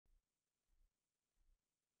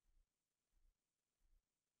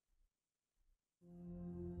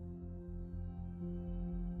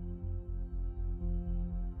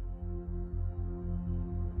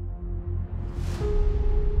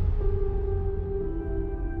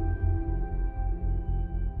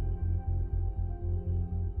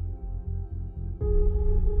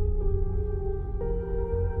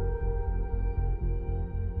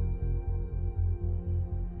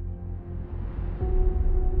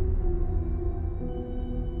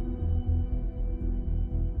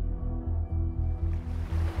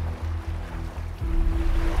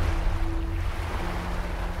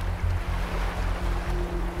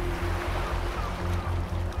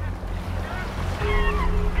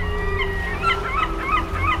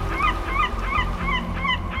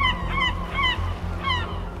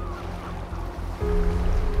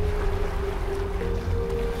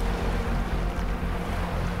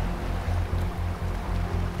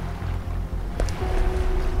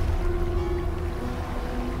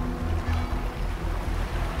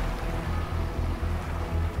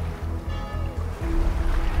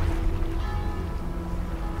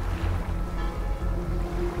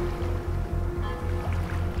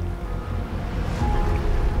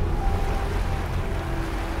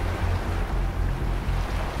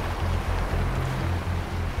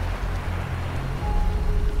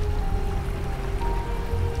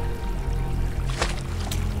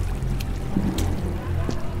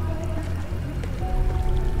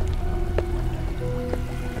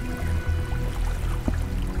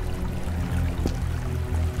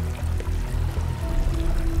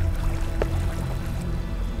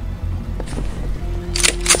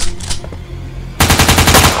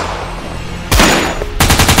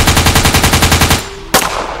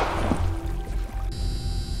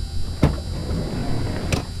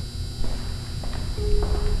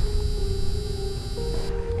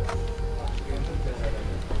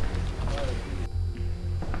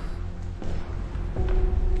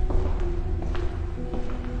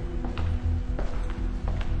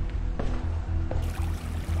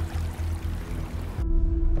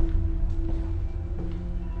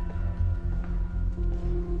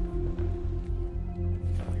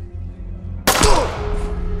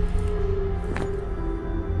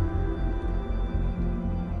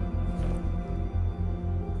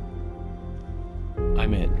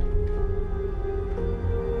I'm in.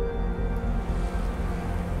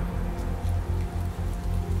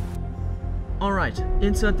 Alright,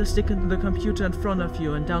 insert the stick into the computer in front of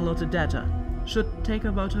you and download the data. Should take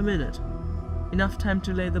about a minute. Enough time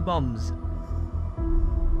to lay the bombs.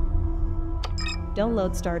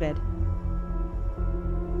 Download started.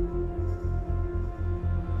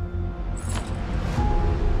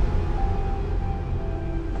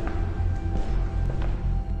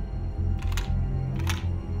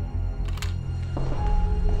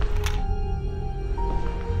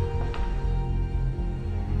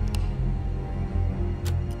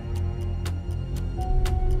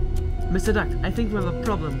 Mr. Duck, I think we have a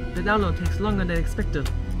problem. The download takes longer than expected.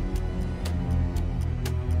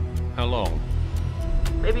 How long?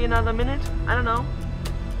 Maybe another minute? I don't know.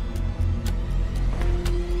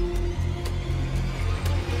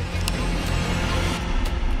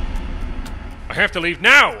 I have to leave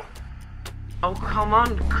now! Oh, come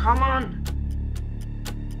on, come on!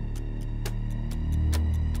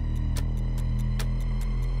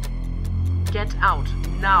 Get out,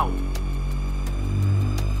 now!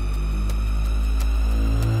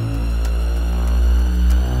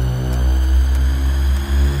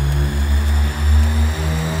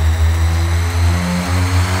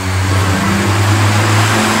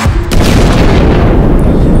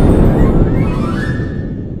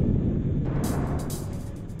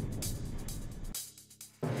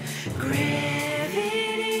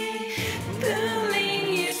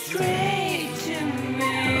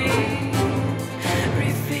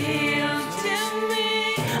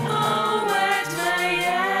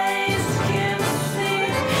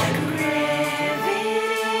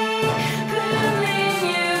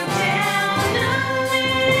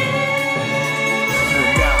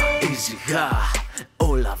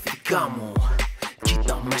 Όλα δικά μου.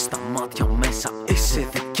 Κοίτα με στα μάτια μέσα, είσαι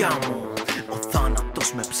δικιά μου. Ο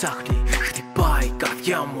θάνατος με ψάχνει, χτυπάει η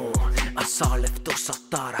καρδιά μου. Ασάλευτος,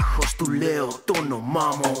 ατάραχος, του λέω το όνομά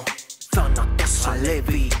μου. Θάνατος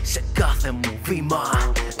αλεύει σε κάθε μου βήμα.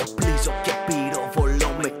 Οπλίζω και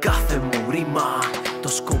πυροβολώ με κάθε μου ρήμα. Το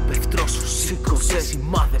σκοπευτρό σου σήκωσε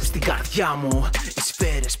σημάδευ στην καρδιά μου. Οι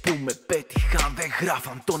σφαίρες που με πέτυχαν δεν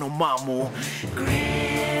γράφαν το όνομά μου.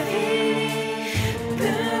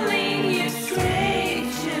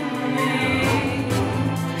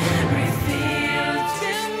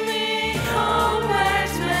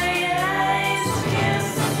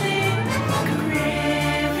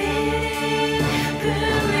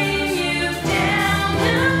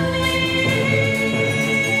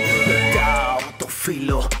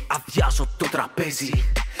 Φίλο, αδειάζω το τραπέζι.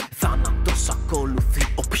 Θάνατος ακολουθεί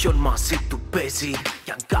όποιον μαζί του παίζει.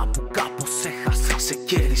 Κι αν κάπως έχασα, σε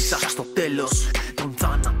κέρδισα στο τέλος. Τον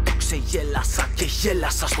θάνατο ξεγέλασα και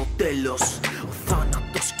γέλασα στο τέλος. Ο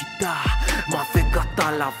θάνατος κοιτά, μα δεν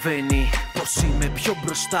καταλαβαίνει πως είμαι πιο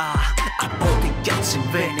μπροστά από ό,τι κι αν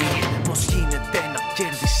συμβαίνει. Πως γίνεται να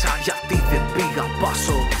κέρδισα γιατί δεν πήγα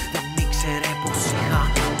πάσο. Δεν ήξερε πως είχα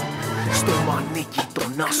στο μανίκι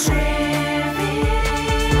τον άσο.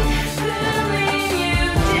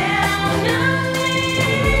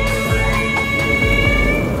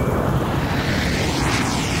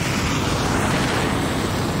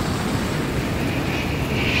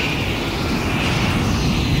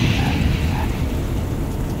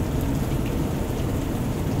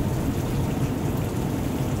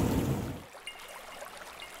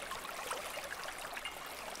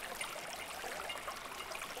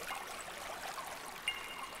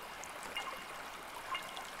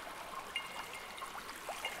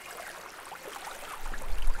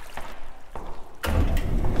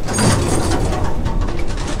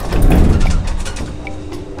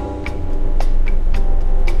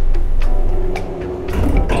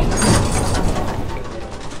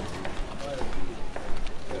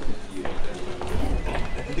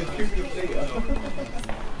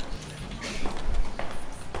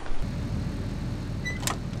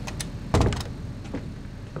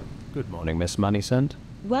 Good morning, Miss Moneyscent.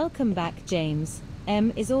 Welcome back, James.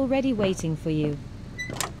 M is already waiting for you.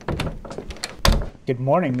 Good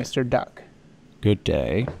morning, Mr. Duck. Good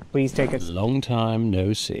day. Please take us. Long time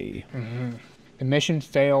no see. The mission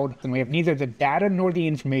failed, and we have neither the data nor the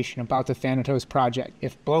information about the Thanatos Project.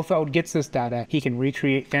 If Blofeld gets this data, he can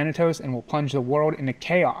recreate Thanatos and will plunge the world into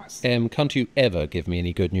chaos. Can't you ever give me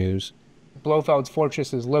any good news? Blofeld's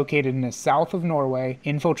fortress is located in the south of Norway.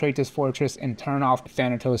 Infiltrate this fortress and turn off the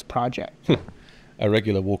Thanatos Project. A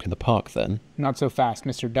regular walk in the park, then? Not so fast,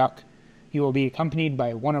 Mr. Duck. You will be accompanied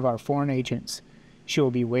by one of our foreign agents. She will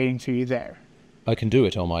be waiting for you there. I can do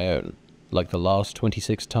it on my own, like the last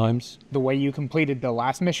 26 times? The way you completed the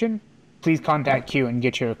last mission? Please contact Q and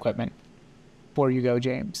get your equipment. before you go,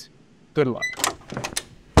 James. Good luck.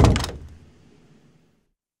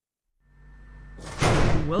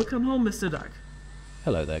 Welcome home, Mr. Duck.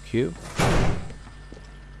 Hello there, Q.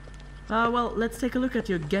 Well, let's take a look at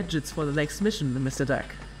your gadgets for the next mission, Mr. Duck.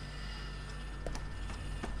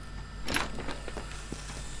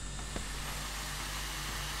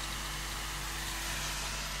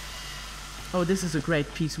 Oh, this is a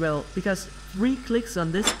great piece, well, because 3 clicks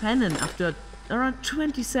on this pen and after around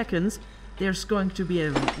 20 seconds, there's going to be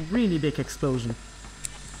a really big explosion.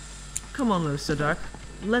 Come on, Mr. Duck,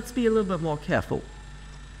 let's be a little bit more careful.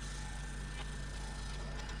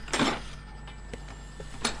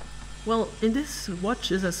 Well, in this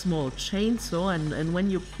watch is a small chainsaw and when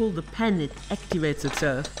you pull the pen it activates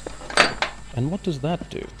itself. And what does that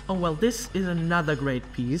do? Oh well, this is another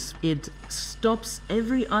great piece. It stops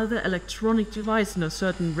every other electronic device in a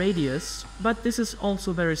certain radius, but this is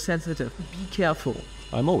also very sensitive. Be careful.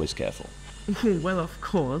 I'm always careful. Well, of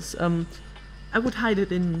course. I would hide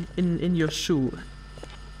it in your shoe.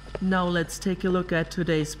 Now let's take a look at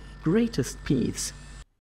today's greatest piece.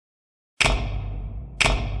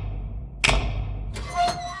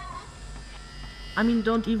 I mean,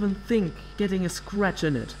 don't even think getting a scratch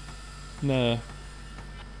in it. Nah.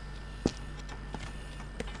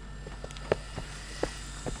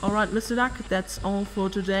 Alright, Mr. Duck, that's all for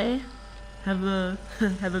today. Have a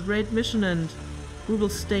have a great mission and we will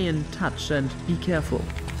stay in touch and be careful.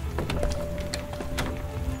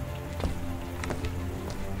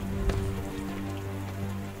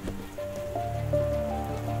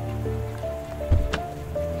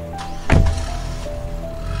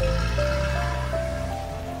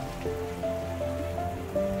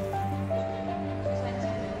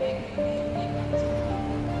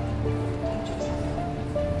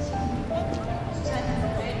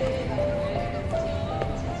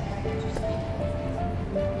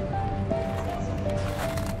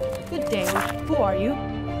 Good day. Who are you?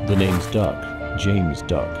 The name's Duck. James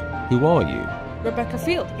Duck. Who are you? Rebecca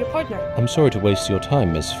Field, your partner. I'm sorry to waste your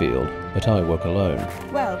time, Miss Field, but I work alone.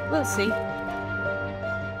 Well, we'll see.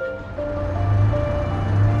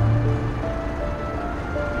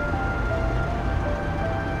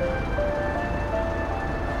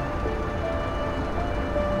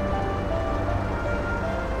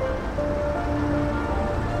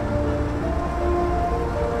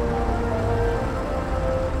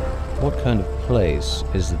 What kind of place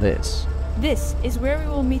is this? This is where we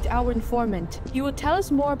will meet our informant. He will tell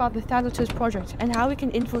us more about the Thanatos Project and how we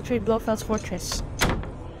can infiltrate Blofeld's fortress.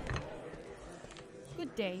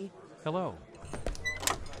 Good day. Hello.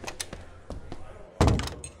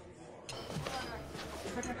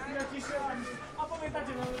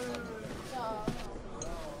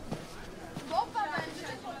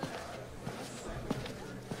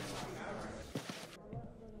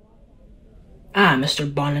 Ah,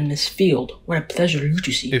 Mr. Bond and Miss Field, what a pleasure you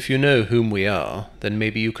to see. If you know whom we are, then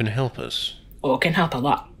maybe you can help us. Oh, it can help a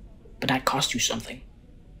lot, but that costs you something.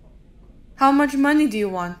 How much money do you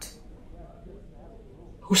want?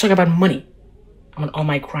 Who's talking about money? I want all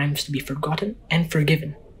my crimes to be forgotten and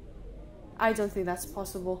forgiven. I don't think that's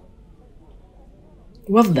possible.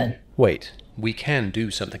 Well then. Wait, we can do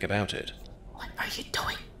something about it. What are you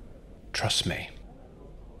doing? Trust me.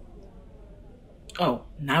 Oh,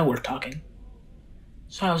 now we're talking.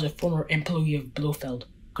 So I was a former employee of Blofeld.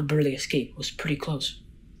 Could barely escape, was pretty close.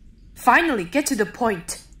 Finally, get to the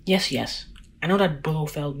point. Yes. I know that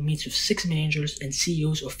Blofeld meets with 6 managers and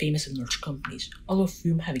CEOs of famous and large companies, all of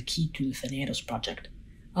whom have a key to the Thanatos Project.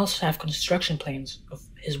 I also have construction plans of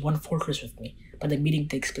his one fortress with me, but the meeting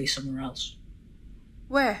takes place somewhere else.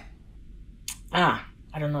 Where? Ah,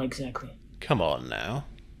 I don't know exactly. Come on now.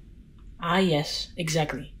 Ah, yes,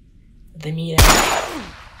 exactly. The meet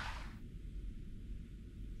at...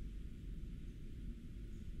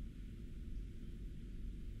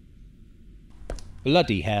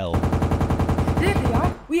 Bloody hell. There they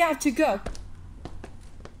are. We have to go.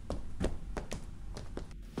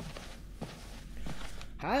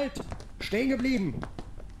 Halt! Stehen geblieben!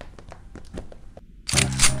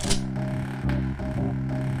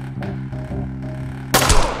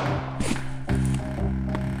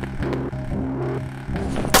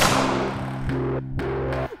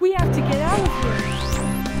 We have to get out of here.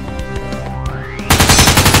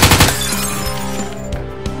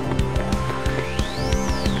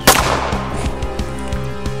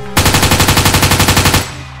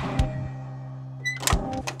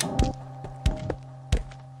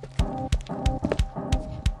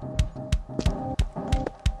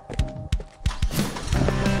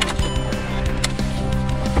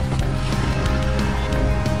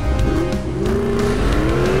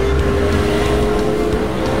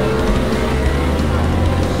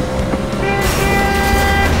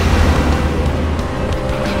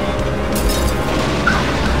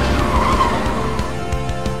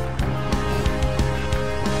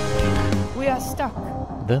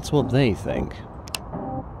 That's what they think.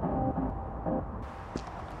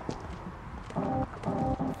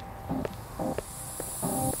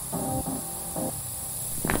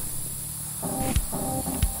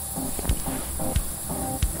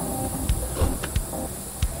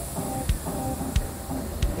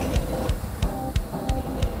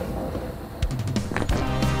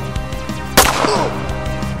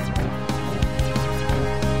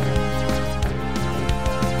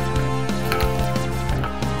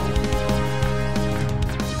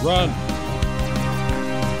 Run!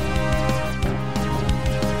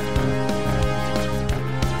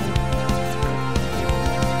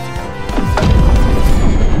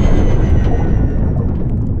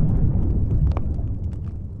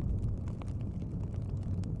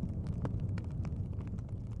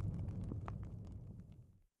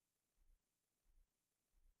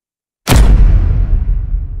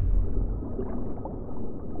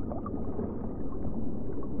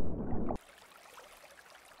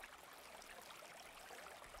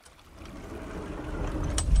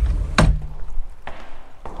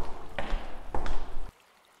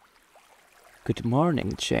 Good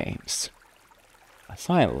morning, James.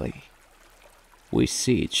 Finally, we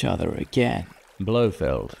see each other again.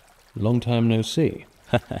 Blofeld, long time no see.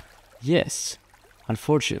 Yes,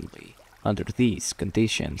 unfortunately, under these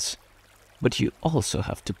conditions. But you also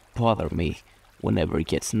have to bother me whenever it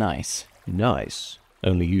gets nice. Nice?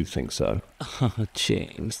 Only you think so. Oh,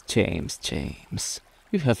 James.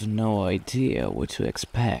 You have no idea what to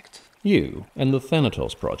expect. You and the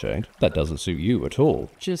Thanatos Project? That doesn't suit you at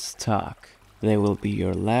all. Just talk. They will be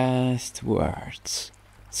your last words.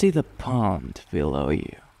 See the pond below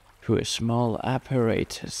you. Through a small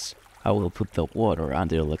apparatus, I will put the water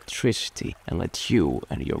under electricity and let you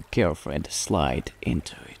and your girlfriend slide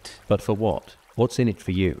into it. But for what? What's in it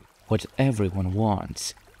for you? What everyone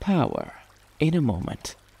wants. Power. In a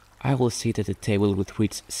moment, I will sit at a table with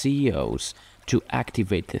its CEOs to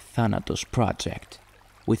activate the Thanatos Project.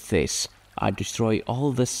 With this, I destroy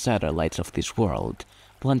all the satellites of this world,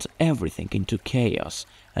 plunge everything into chaos,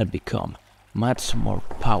 and become much more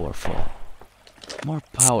powerful. More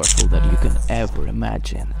powerful than you can ever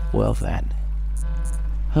imagine. Well then,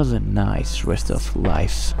 have a nice rest of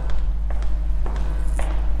life.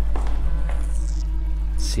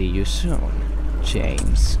 See you soon,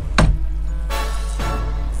 James.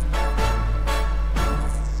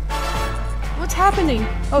 What's happening?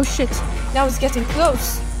 Oh shit, now it's getting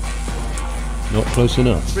close. Not close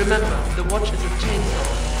enough. Remember, the watch is a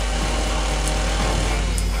chainsaw.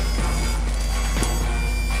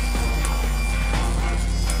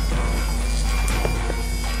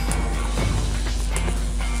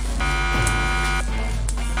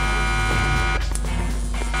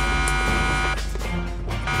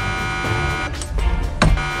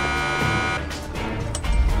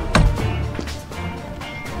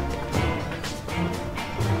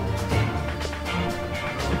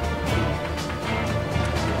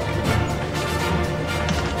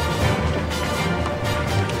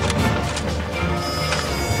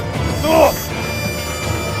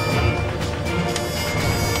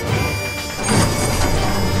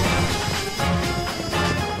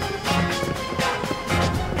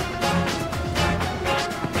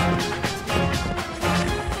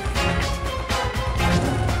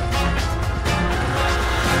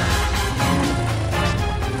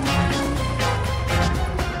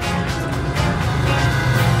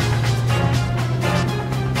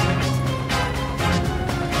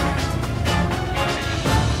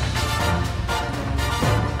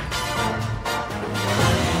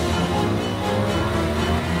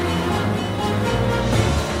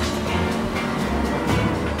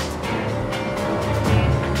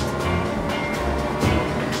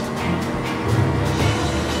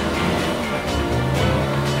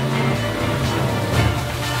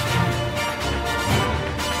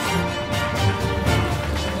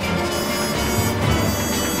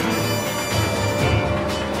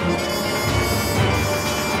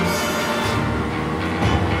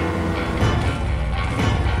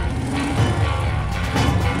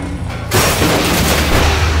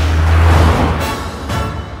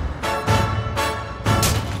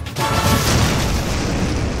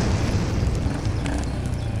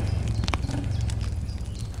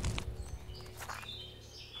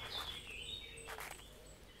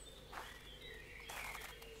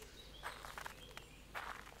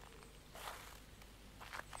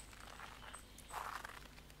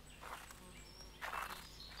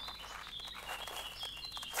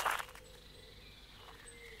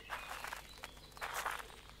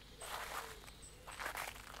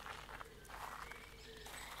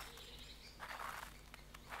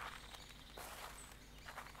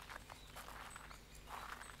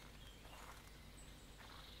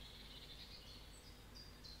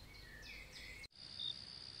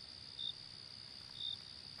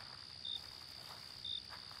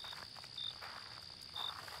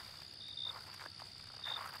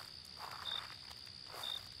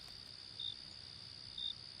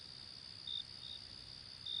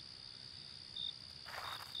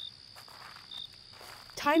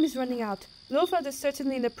 Time is running out. Blofeld is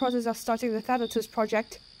certainly in the process of starting the Thanatos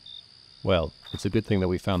Project. Well, it's a good thing that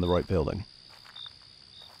we found the right building.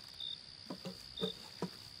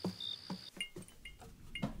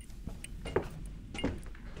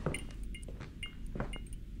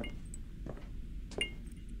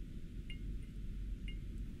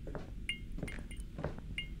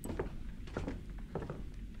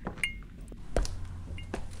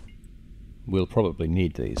 We'll probably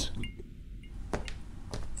need these.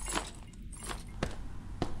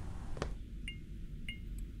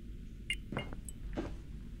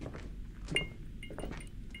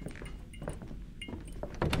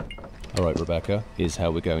 Alright, Rebecca, here's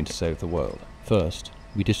how we're going to save the world. First,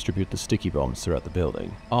 we distribute the sticky bombs throughout the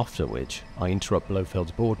building, after which I interrupt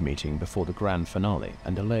Blofeld's board meeting before the grand finale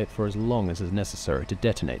and delay it for as long as is necessary to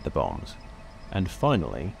detonate the bombs. And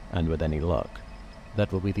finally, and with any luck,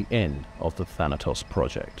 that will be the end of the Thanatos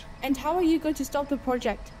Project. And how are you going to stop the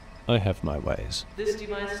project? I have my ways. This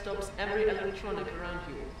device stops every electronic around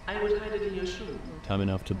you. I would hide it in your shoe. Time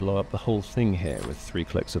enough to blow up the whole thing here with 3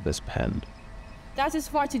 clicks of this pen. That is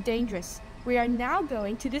far too dangerous. We are now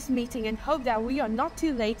going to this meeting and hope that we are not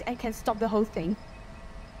too late and can stop the whole thing.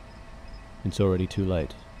 It's already too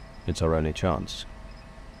late. It's our only chance.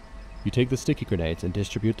 You take the sticky grenades and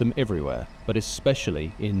distribute them everywhere, but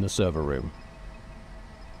especially in the server room.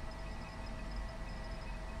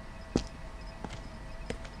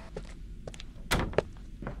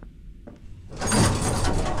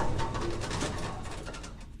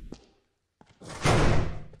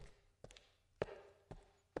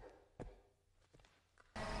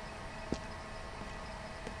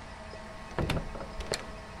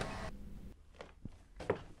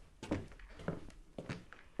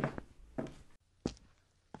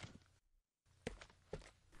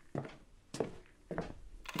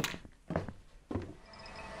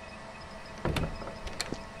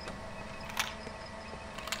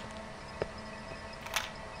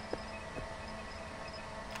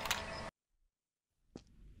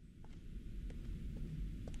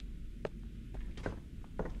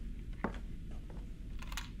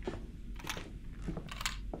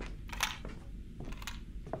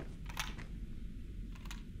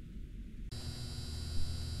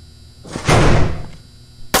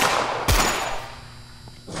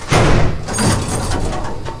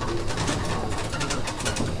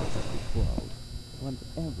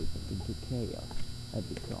 Everything into chaos had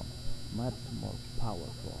become much more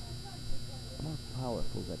powerful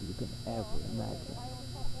than you can ever imagine.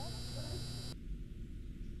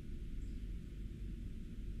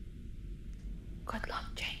 Good luck,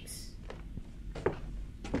 James.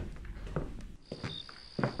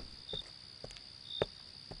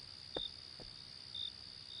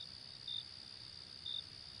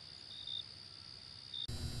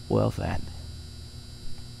 Well then.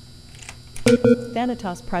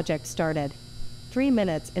 Thanatos Project started. 3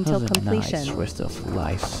 minutes until Have a completion. nice rest of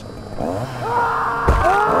life.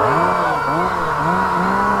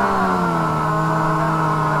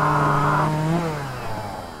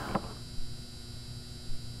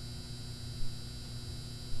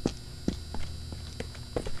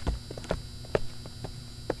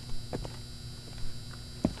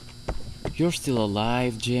 You're still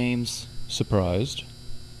alive, James? Surprised?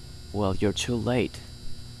 Well, you're too late.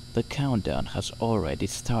 The countdown has already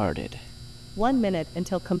started. 1 minute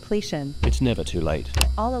until completion. It's never too late.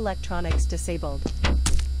 All electronics disabled.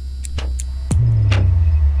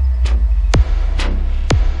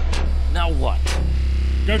 Now what?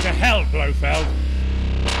 Go to hell, Blofeld!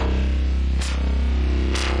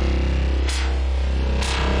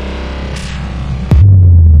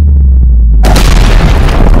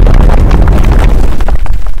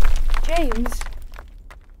 James?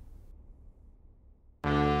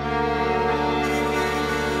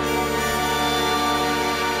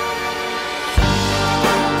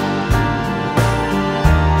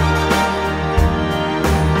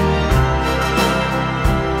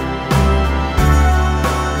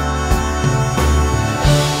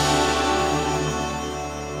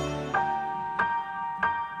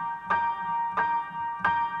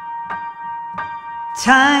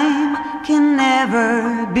 Time can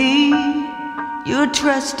never be your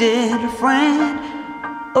trusted friend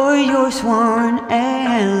or your sworn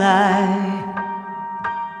ally.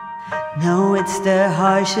 No, it's the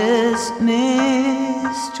harshest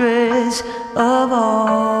mistress of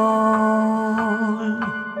all.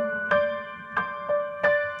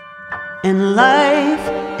 And life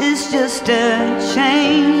is just a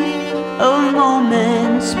chain of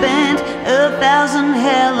moments spent, 1,000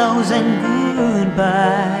 hellos and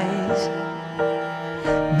goodbyes.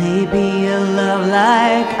 Maybe a love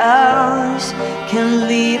like ours can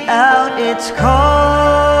lead out its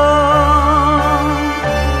call.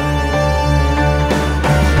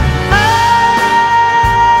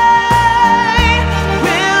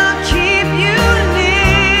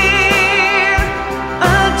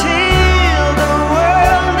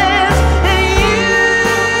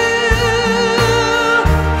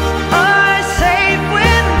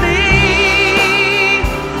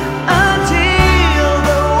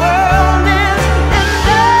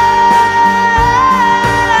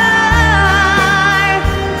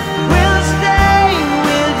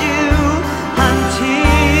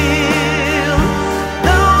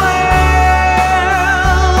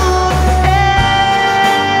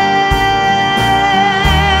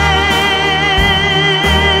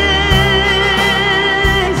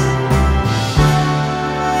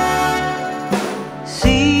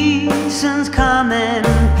 Come and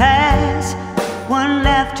pass, one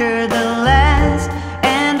after the last,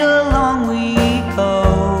 and along we go.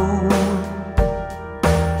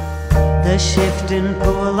 The shifting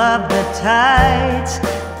pull of the tides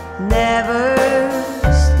never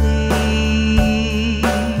sleeps.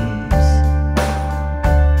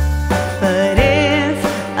 But if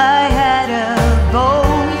I had a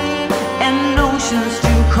boat and oceans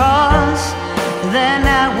to cross, then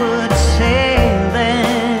I would sail them.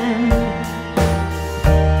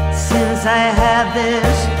 I have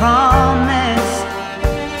this promise.